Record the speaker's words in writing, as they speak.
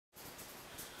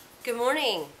Good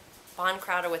morning. Bon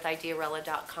Crowder with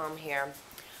Idearella.com here.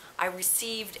 I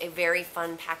received a very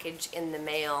fun package in the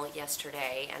mail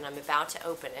yesterday and I'm about to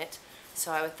open it.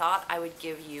 So I thought I would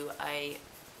give you a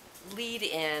lead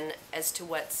in as to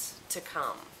what's to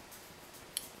come.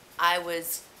 I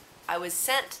was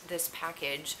sent this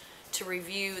package to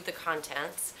review the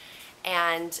contents,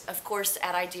 and of course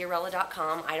at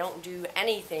Idearella.com I don't do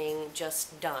anything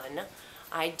just done.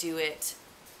 I do it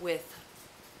with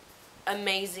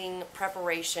amazing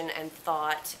preparation and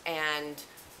thought and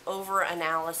over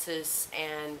analysis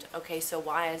and okay, so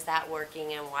why is that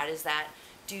working and why does that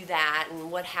do that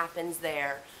and what happens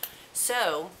there.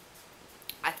 So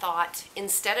I thought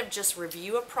instead of just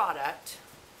review a product,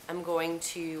 I'm going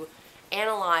to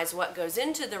analyze what goes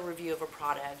into the review of a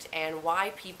product and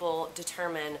why people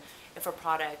determine if a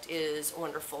product is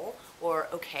wonderful or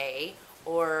okay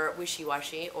or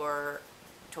wishy-washy or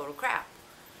total crap.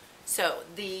 So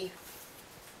the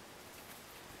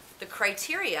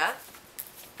criteria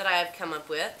that I have come up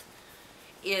with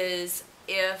is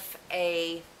if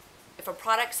a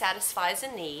product satisfies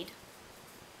a need.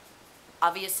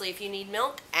 Obviously, if you need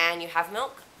milk and you have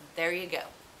milk, there you go,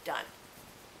 done.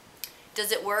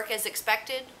 Does it work as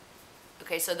expected?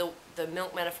 Okay, so the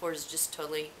milk metaphor is just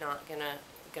totally not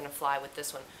gonna fly with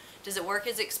this one. Does it work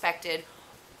as expected?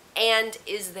 And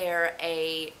is there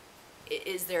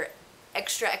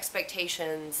extra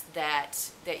expectations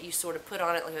that you sort of put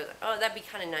on it, like, oh, that'd be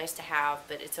kind of nice to have,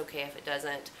 but it's okay if it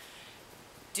doesn't?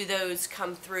 Do those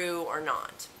come through or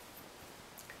not?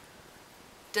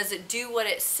 Does it do what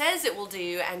it says it will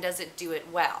do, and does it do it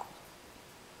well?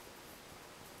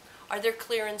 Are there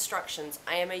clear instructions?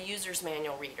 I am a user's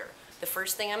manual reader. The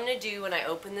first thing I'm going to do when I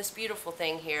open this beautiful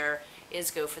thing here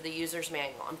is go for the user's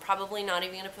manual. I'm probably not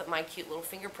even going to put my cute little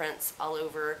fingerprints all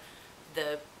over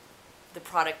the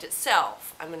product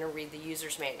itself. I'm going to read the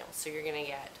user's manual, so you're going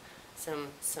to get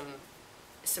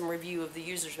some review of the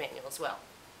user's manual as well.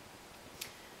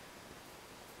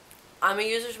 I'm a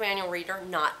user's manual reader.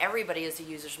 Not everybody is a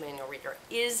user's manual reader.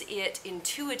 Is it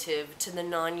intuitive to the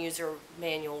non-user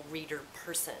manual reader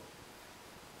person?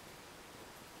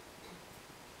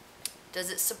 Does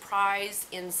it surprise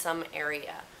in some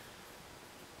area?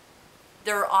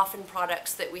 There are often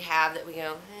products that we have that we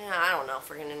go, I don't know if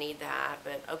we're going to need that,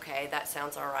 but okay, that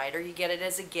sounds all right. Or you get it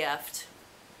as a gift,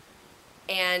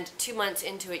 and 2 months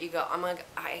into it you go,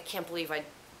 I can't believe I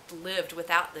lived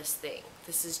without this thing.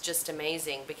 This is just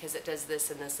amazing because it does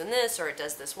this and this and this, or it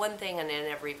does this one thing and I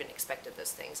never even expected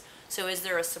those things. So is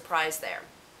there a surprise there?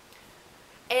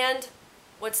 And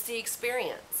what's the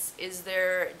experience? Is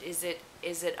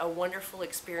it a wonderful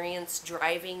experience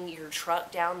driving your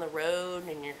truck down the road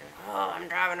and you're, oh, I'm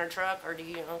driving a truck, or do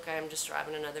you, okay, I'm just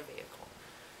driving another vehicle?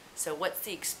 So what's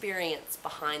the experience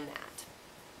behind that?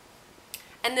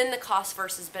 And then the cost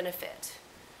versus benefit.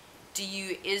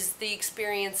 Is the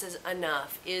experience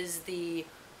enough? Does the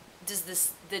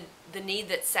need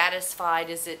that's satisfied,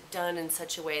 is it done in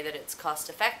such a way that it's cost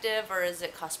effective, or is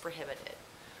it cost prohibitive?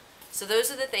 So those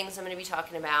are the things I'm going to be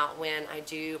talking about when I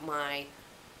do my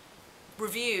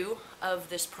review of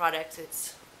this product.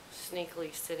 It's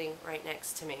sneakily sitting right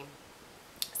next to me.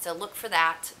 So look for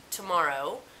that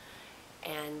tomorrow,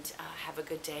 and have a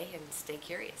good day and stay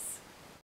curious.